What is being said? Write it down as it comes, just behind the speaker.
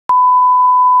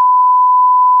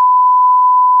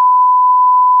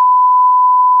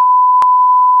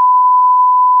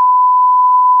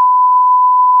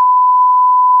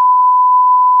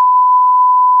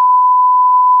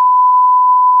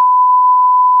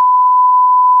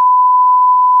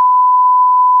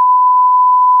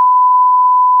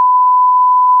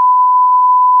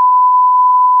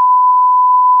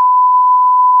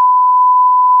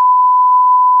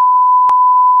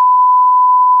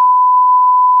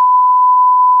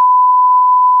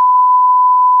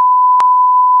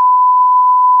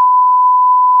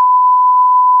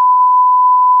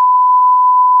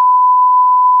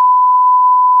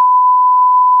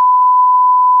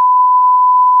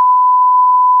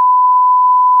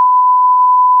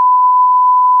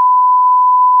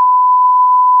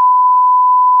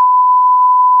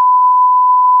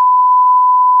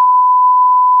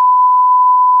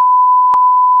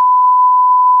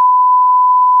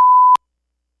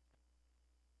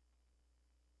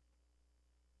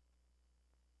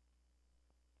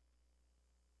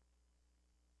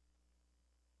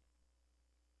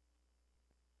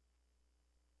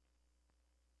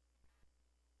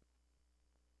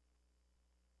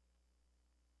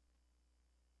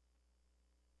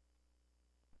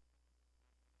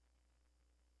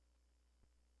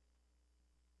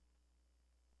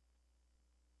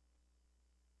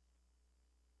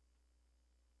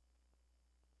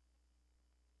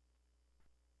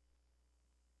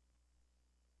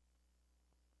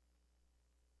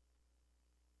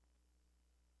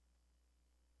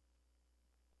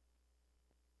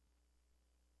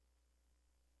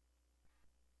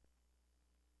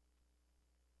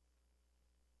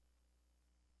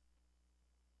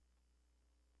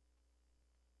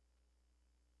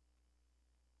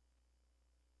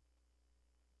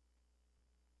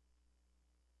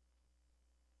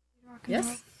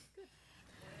Yes.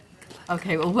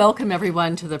 Okay, well, welcome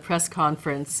everyone to the press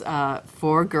conference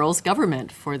for Girls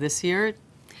Government for this year,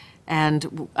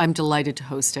 and I'm delighted to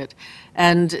host it.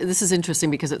 And this is interesting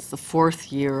because it's the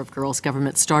fourth year of Girls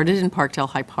Government. Started in Parkdale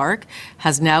High Park,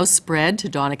 has now spread to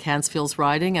Donna Cansfield's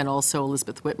riding and also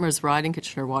Elizabeth Whitmer's riding,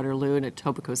 Kitchener-Waterloo and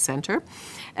Etobicoke Centre.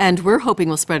 And we're hoping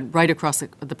will spread right across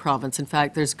the province. In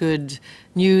fact, there's good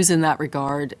news in that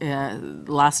regard.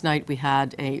 Last night we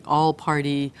had a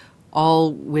all-party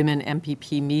all-women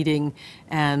MPP meeting,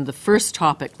 and the first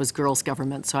topic was girls'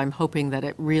 government, so I'm hoping that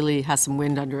it really has some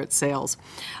wind under its sails.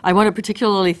 I want to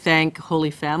particularly thank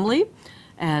Holy Family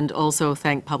and also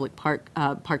thank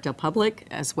Parkdale Public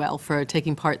as well for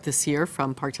taking part this year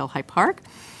from Parkdale High Park.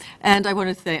 And I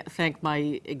want to thank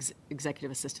my executive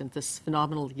assistant, this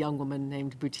phenomenal young woman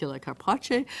named Butila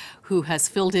Carpace, who has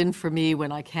filled in for me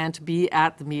when I can't be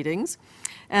at the meetings.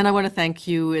 And I want to thank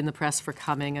you in the press for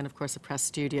coming, and of course the press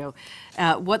studio.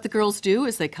 What the girls do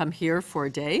is they come here for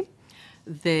a day.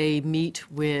 They meet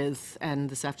with, and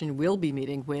this afternoon we'll be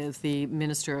meeting with the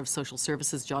Minister of Social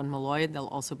Services, John Malloy. They'll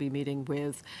also be meeting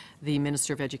with the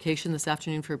Minister of Education this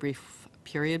afternoon for a brief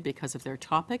period because of their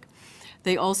topic.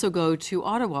 They also go to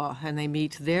Ottawa and they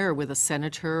meet there with a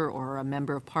senator or a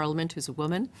member of parliament who's a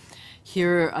woman.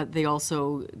 Here they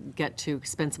also get to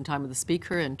spend some time with the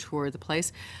speaker and tour the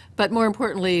place. But more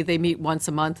importantly, they meet once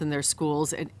a month in their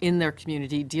schools and in their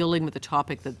community dealing with the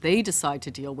topic that they decide to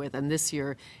deal with. And this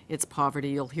year it's poverty.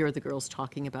 You'll hear the girls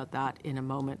talking about that in a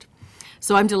moment.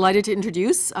 So I'm delighted to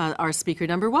introduce our speaker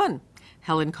number one,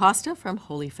 Helen Costa from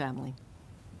Holy Family.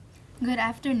 Good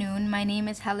afternoon. My name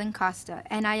is Helen Costa,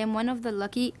 and I am one of the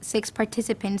lucky 6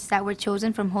 participants that were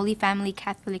chosen from Holy Family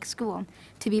Catholic School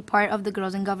to be part of the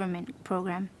Girls in Government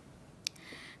program.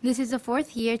 This is the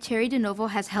 4th year Cherry de Novo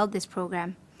has held this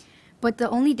program, but the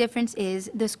only difference is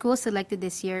the schools selected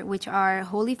this year, which are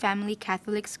Holy Family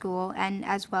Catholic School and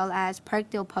as well as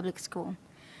Parkdale Public School.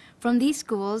 From these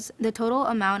schools, the total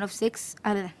amount of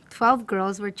 12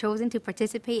 girls were chosen to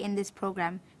participate in this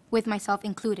program, with myself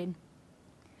included.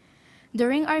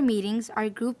 During our meetings, our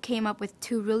group came up with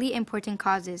 2 really important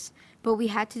causes, but we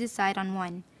had to decide on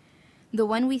one, the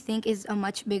one we think is a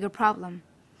much bigger problem.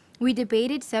 We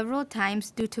debated several times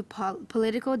due to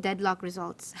political deadlock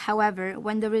results. However,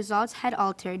 when the results had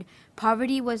altered,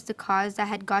 poverty was the cause that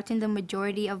had gotten the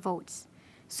majority of votes.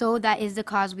 So that is the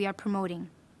cause we are promoting.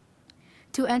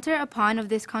 To enter upon of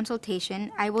this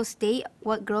consultation, I will state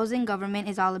what Girls in Government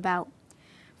is all about.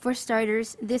 For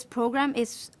starters, this program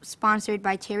is sponsored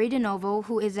by Cherry de Novo,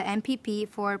 who is the MPP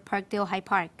for Parkdale High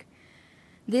Park.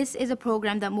 This is a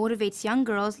program that motivates young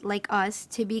girls like us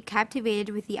to be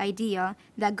captivated with the idea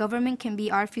that government can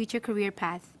be our future career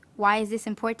path. Why is this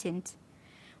important?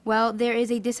 Well, there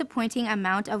is a disappointing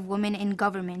amount of women in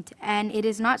government, and it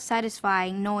is not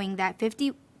satisfying knowing that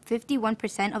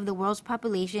 51% of the world's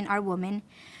population are women,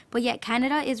 but yet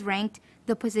Canada is ranked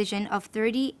the position of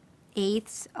 38th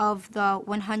of the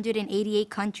 188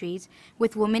 countries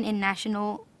with women in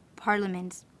national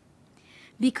parliaments.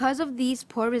 Because of these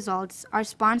poor results, our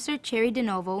sponsor Cherry de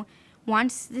Novo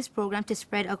wants this program to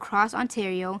spread across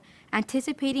Ontario,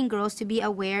 anticipating girls to be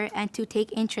aware and to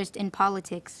take interest in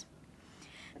politics.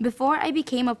 Before I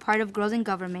became a part of Girls in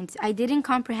Government, I didn't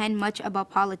comprehend much about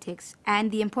politics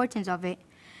and the importance of it.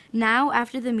 Now,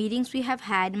 after the meetings we have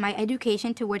had, my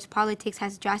education towards politics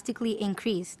has drastically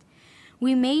increased.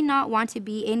 We may not want to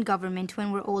be in government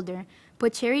when we're older,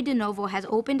 but Cherry de Novo has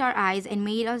opened our eyes and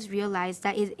made us realize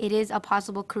that it is a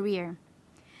possible career.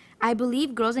 I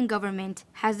believe Girls in Government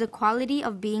has the quality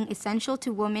of being essential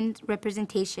to women's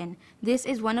representation. This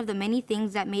is one of the many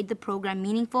things that made the program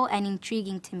meaningful and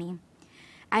intriguing to me.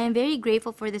 I am very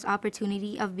grateful for this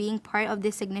opportunity of being part of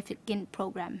this significant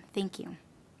program. Thank you.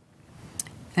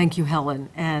 Thank you, Helen.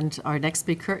 And our next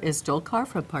speaker is Dolkar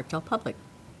from Parkdale Public.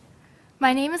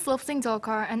 My name is Lipsing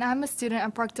Dolkar, and I'm a student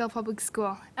at Parkdale Public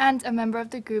School and a member of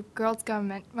the group Girls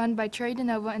Government, run by Cherry de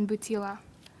Novo and Butila.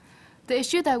 The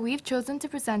issue that we've chosen to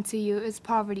present to you is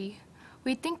poverty.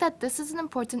 We think that this is an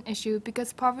important issue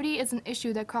because poverty is an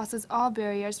issue that crosses all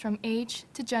barriers from age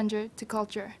to gender to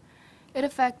culture. It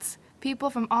affects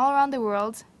people from all around the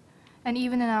world and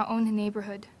even in our own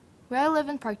neighborhood. Where I live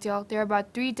in Parkdale, there are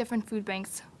about 3 different food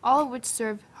banks, all of which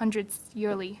serve hundreds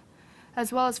yearly,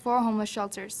 as well as 4 homeless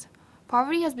shelters.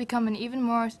 Poverty has become an even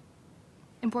more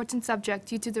important subject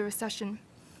due to the recession.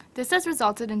 This has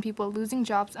resulted in people losing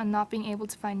jobs and not being able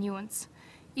to find new ones.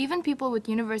 Even people with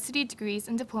university degrees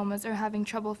and diplomas are having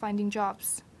trouble finding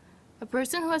jobs. A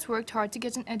person who has worked hard to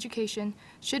get an education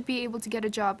should be able to get a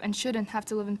job and shouldn't have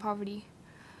to live in poverty.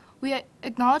 We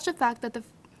acknowledge the fact that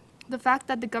The fact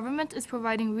that the government is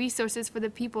providing resources for the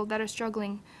people that are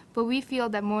struggling, but we feel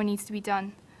that more needs to be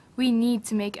done. We need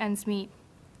to make ends meet.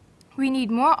 We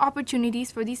need more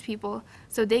opportunities for these people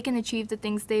so they can achieve the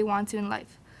things they want to in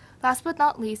life. Last but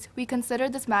not least, we consider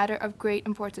this matter of great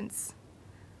importance,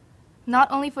 not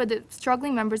only for the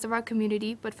struggling members of our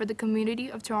community, but for the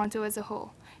community of Toronto as a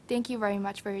whole. Thank you very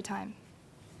much for your time.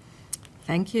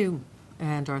 Thank you.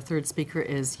 And our third speaker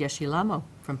is Yeshi Lamo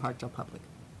from Parkdale Public.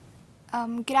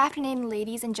 Good afternoon,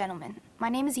 ladies and gentlemen. My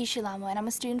name is Yeshi Lamo, and I'm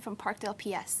a student from Parkdale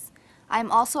PS. I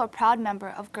am also a proud member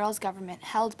of Girls Government,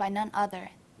 held by none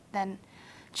other than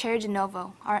Chair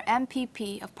DeNovo, our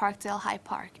MPP of Parkdale High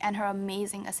Park, and her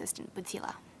amazing assistant,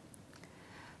 Butila.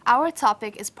 Our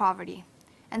topic is poverty,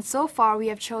 and so far we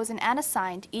have chosen and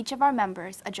assigned each of our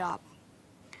members a job.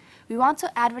 We want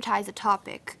to advertise the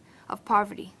topic of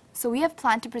poverty, so we have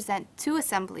planned to present 2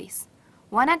 assemblies,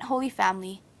 one at Holy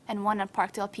Family and one at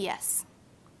Parkdale PS.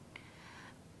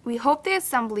 We hope the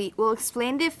assembly will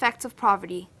explain the effects of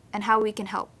poverty and how we can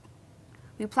help.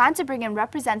 We plan to bring in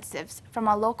representatives from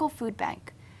our local food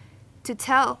bank to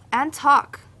tell and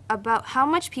talk about how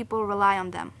much people rely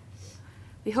on them.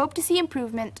 We hope to see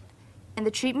improvement in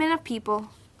the treatment of people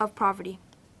of poverty.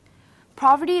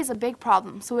 Poverty is a big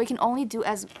problem, so we can only do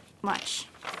as much.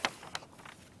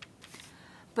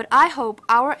 But I hope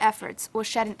our efforts will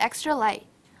shed an extra light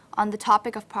on the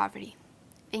topic of poverty.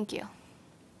 Thank you.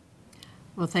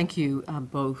 Well, thank you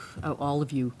both, all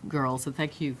of you girls, and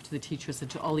thank you to the teachers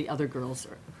and to all the other girls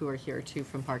who are here too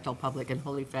from Parkdale Public and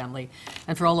Holy Family,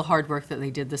 and for all the hard work that they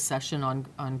did this session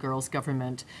on girls'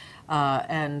 government.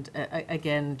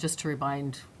 Again, just to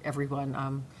remind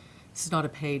everyone, this is not a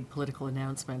paid political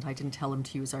announcement. I didn't tell them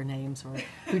to use our names or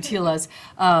Butila's.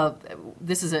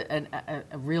 This is a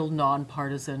real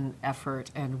nonpartisan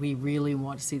effort, and we really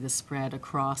want to see this spread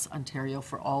across Ontario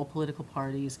for all political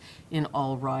parties in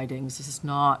all ridings. This is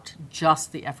not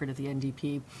just the effort of the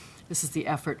NDP. This is the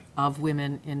effort of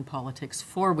women in politics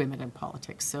for women in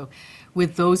politics. So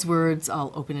with those words,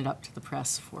 I'll open it up to the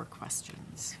press for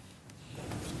questions.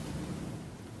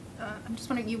 I'm just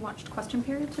wondering, you watched Question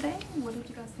Period today? What did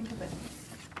you guys think of it?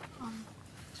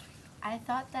 I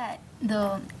thought that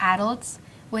the adults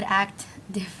would act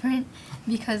different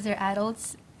because they're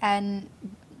adults, and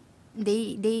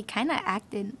they kind of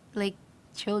acted like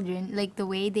children, like the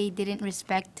way they didn't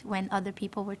respect when other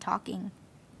people were talking.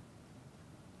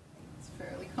 It's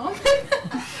fairly common.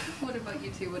 What about you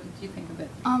two? What did you think of it?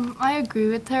 I agree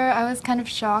with her. I was kind of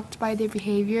shocked by their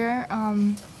behavior.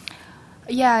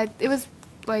 Yeah, it was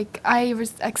like I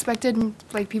expected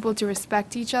like people to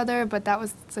respect each other, but that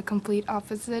was the complete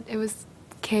opposite. It was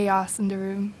chaos in the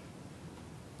room.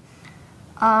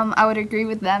 I would agree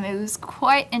with them. It was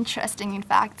quite interesting, in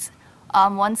fact.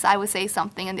 One side would say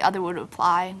something and the other would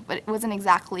reply, but it wasn't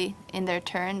exactly in their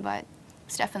turn, but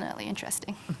it's definitely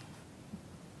interesting.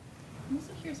 I'm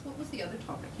also curious, what was the other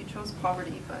topic? You chose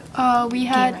poverty, but... We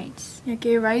had Gay rights. Yeah,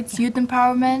 gay rights, youth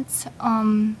empowerment.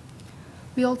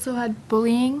 We also had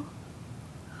bullying.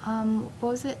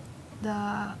 What was it?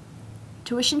 The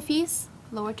tuition fees?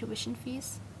 Lower tuition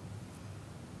fees?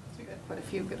 So you got quite a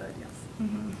few good ideas.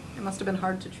 Mm-hmm. It must have been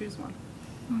hard to choose one.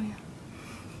 Oh, yeah.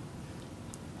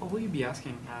 What will you be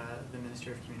asking the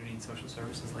Minister of Community and Social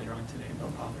Services later on today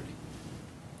about poverty?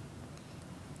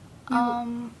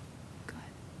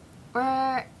 Go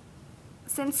ahead.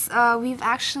 Since we've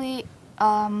actually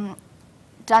done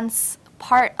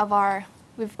part of our,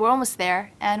 we're almost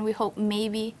there, and we hope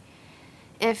maybe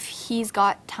if he's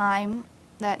got time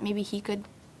that maybe he could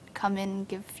come in and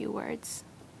give a few words.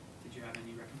 Did you have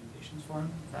any recommendations for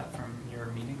him from your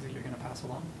meetings that you're going to pass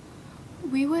along?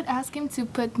 We would ask him to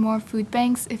put more food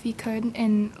banks if he could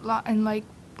in like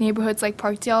neighborhoods like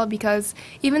Parkdale, because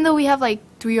even though we have like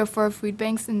 3 or 4 food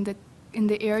banks in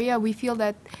the area, we feel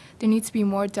that there needs to be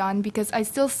more done, because I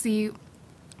still see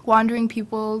wandering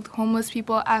people, homeless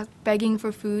people begging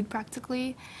for food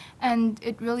practically, and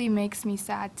it really makes me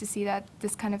sad to see that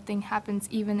this kind of thing happens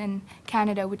even in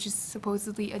Canada, which is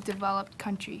supposedly a developed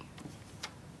country.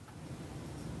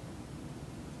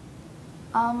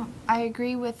 I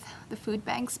agree with the food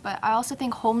banks, but I also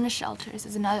think homeless shelters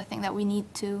is another thing that we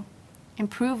need to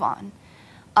improve on.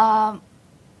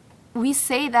 We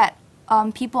say that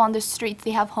people on the streets,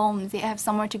 they have homes, they have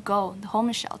somewhere to go, the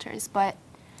homeless shelters, but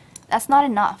that's not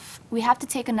enough. We have to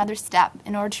take another step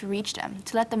in order to reach them,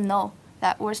 to let them know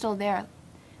that we're still there.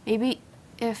 Maybe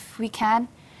if we can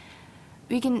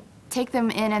take them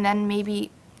in and then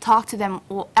maybe talk to them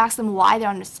or ask them why they're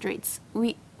on the streets.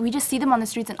 We just see them on the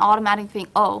streets and automatically think,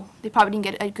 oh, they probably didn't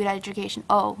get a good education.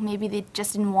 Oh, maybe they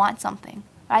just didn't want something.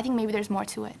 But I think maybe there's more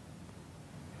to it.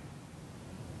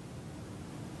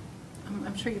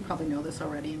 I'm sure you probably know this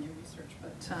already in your research,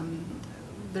 but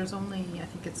there's only, I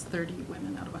think it's 30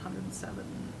 women out of 107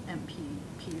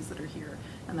 MPs that are here,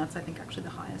 and that's, I think, actually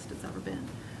the highest it's ever been.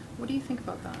 What do you think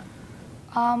about that?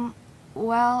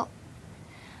 Well,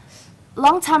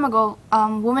 long time ago,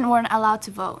 women weren't allowed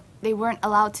to vote. They weren't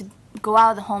allowed to go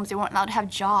out of the homes. They weren't allowed to have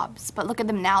jobs. But look at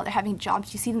them now. They're having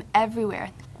jobs. You see them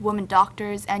everywhere. Women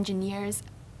doctors, engineers,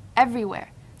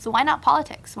 everywhere. So why not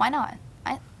politics? Why not?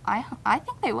 I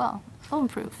think they will. They'll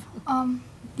improve.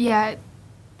 Yeah,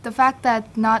 the fact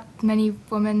that not many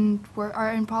women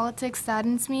are in politics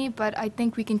saddens me, but I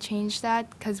think we can change that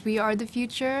because we are the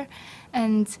future,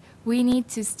 and we need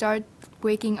to start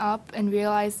waking up and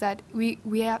realize that we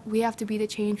have to be the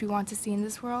change we want to see in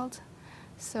this world.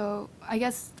 So I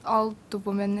guess all the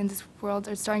women in this world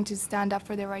are starting to stand up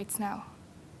for their rights now.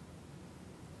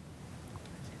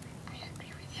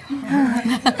 It's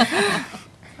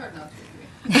hard not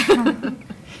to agree.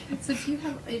 So do you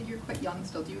have, you're quite young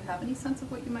still, do you have any sense of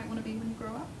what you might want to be when you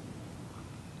grow up?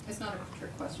 It's not a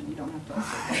trick question, you don't have to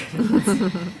answer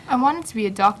it. I wanted to be a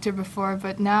doctor before,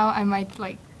 but now I might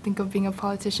think of being a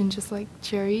politician just like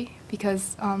Cherry,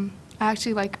 because I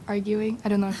actually like arguing. I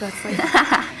don't know if that's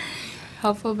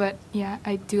helpful, but yeah,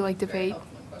 I do like debate.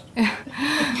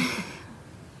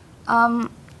 I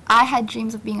had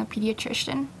dreams of being a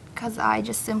pediatrician because I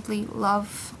just simply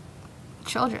love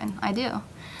children. I do.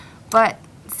 But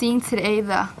seeing today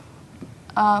the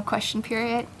question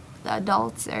period, the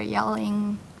adults are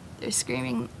yelling, they're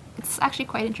screaming, it's actually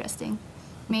quite interesting.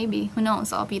 Maybe, who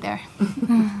knows, I'll be there.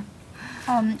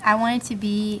 I wanted to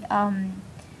be a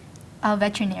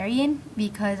veterinarian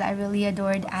because I really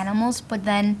adored animals, but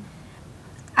then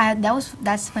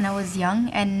that's when I was young,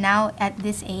 and now at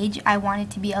this age I wanted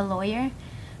to be a lawyer.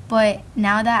 But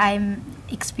now that I'm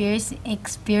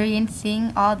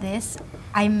experiencing all this,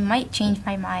 I might change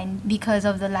my mind because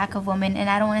of the lack of women, and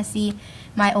I don't want to see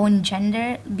my own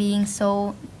gender being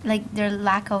so, their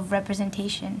lack of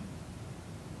representation.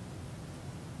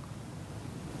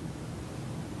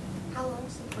 How long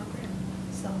is the program?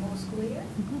 It's the whole school year?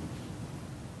 Mm-hmm.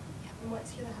 And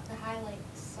what's the highlight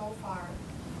so far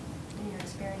in your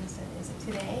experience? Is it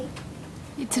today?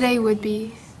 Today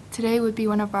would be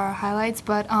one of our highlights,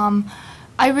 but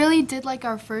I really did like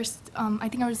our first, I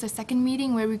think it was the second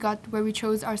meeting where we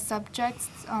chose our subjects,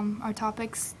 our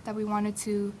topics that we wanted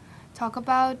to talk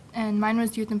about, and mine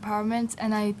was youth empowerment,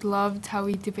 and I loved how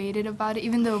we debated about it.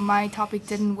 Even though my topic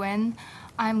didn't win,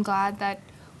 I'm glad that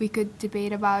we could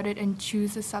debate about it and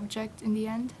choose a subject in the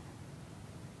end.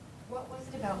 What was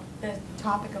it about the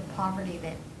topic of poverty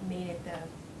that made it the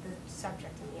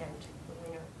subject in the end, the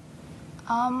winner?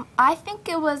 I think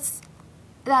it was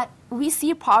that we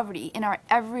see poverty in our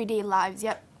everyday lives,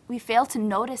 yet we fail to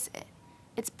notice it.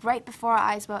 It's right before our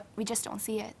eyes, but we just don't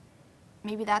see it.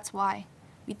 Maybe that's why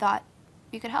we thought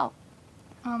we could help.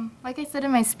 Like I said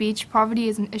in my speech, poverty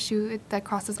is an issue that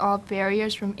crosses all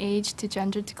barriers from age to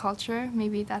gender to culture.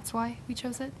 Maybe that's why we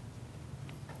chose it.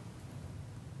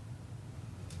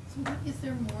 So what is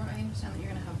there more? I understand that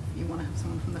you want to have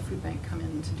someone from the food bank come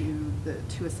in to do the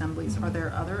 2 assemblies. Mm-hmm. Are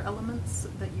there other elements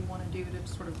that you want to do to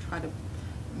sort of try to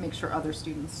make sure other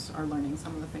students are learning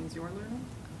some of the things you're learning?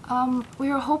 We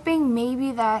were hoping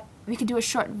maybe that we could do a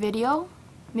short video,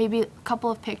 maybe a couple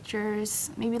of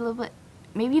pictures, maybe a little bit,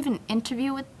 maybe even an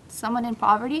interview with someone in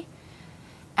poverty.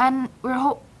 And we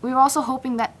were also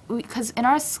hoping that, because in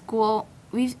our school,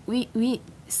 we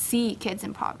see kids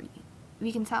in poverty.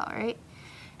 We can tell, right?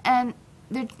 And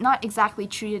they're not exactly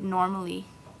treated normally.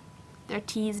 They're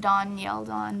teased on, yelled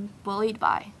on, bullied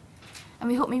by. And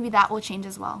we hope maybe that will change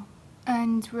as well.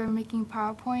 And we're making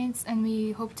PowerPoints, and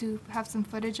we hope to have some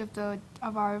footage of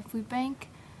our food bank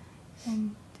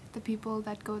and the people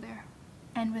that go there.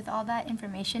 And with all that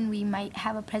information, we might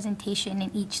have a presentation in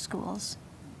each schools.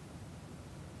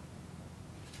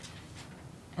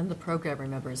 And the program,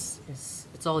 remember, it's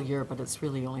all year, but it's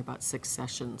really only about 6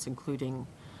 sessions, including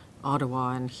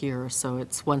Ottawa and here, so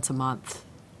it's once a month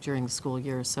during the school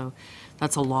year, so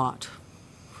that's a lot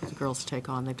for the girls to take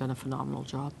on. They've done a phenomenal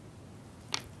job.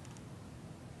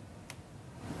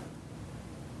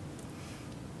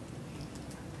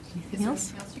 Anything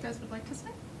else? Anything else you guys would like to say?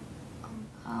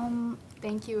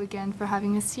 Thank you again for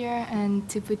having us here, and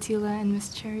to Butila and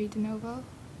Miss Cherry DeNovo.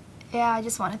 Yeah, I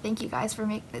just want to thank you guys for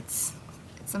it's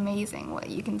amazing what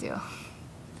you can do.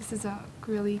 This is a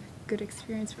really good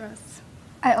experience for us.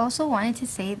 I also wanted to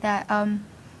say that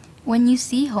when you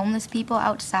see homeless people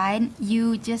outside,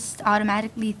 you just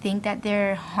automatically think that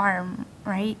they're harm,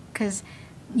 right? Because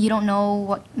you don't know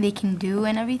what they can do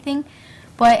and everything.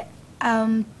 But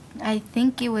I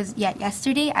think it was,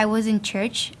 yesterday I was in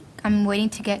church I'm waiting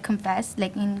to get confessed,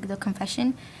 like in the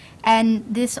confession, and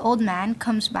this old man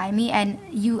comes by me, and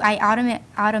I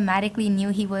automatically knew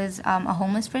he was a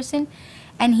homeless person,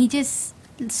 and he just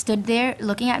stood there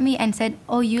looking at me and said,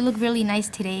 "Oh, you look really nice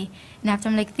today." And after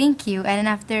I'm like, "Thank you." And then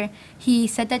after he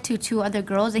said that to 2 other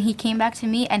girls, and he came back to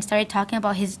me and started talking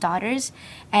about his daughters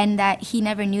and that he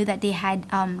never knew that they had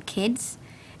kids.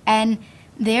 And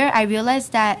there I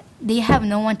realized that they have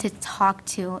no one to talk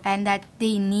to and that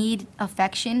they need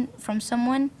affection from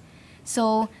someone.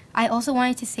 So I also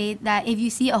wanted to say that if you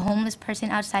see a homeless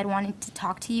person outside wanting to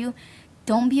talk to you,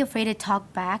 don't be afraid to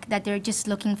talk back, that they're just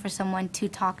looking for someone to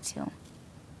talk to.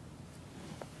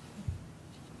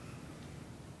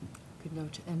 Good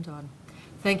note to end on.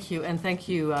 Thank you, and thank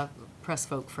you, press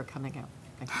folk, for coming out.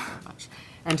 Thank you very much.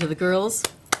 And to the girls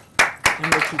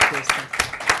and the teachers,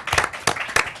 thank you.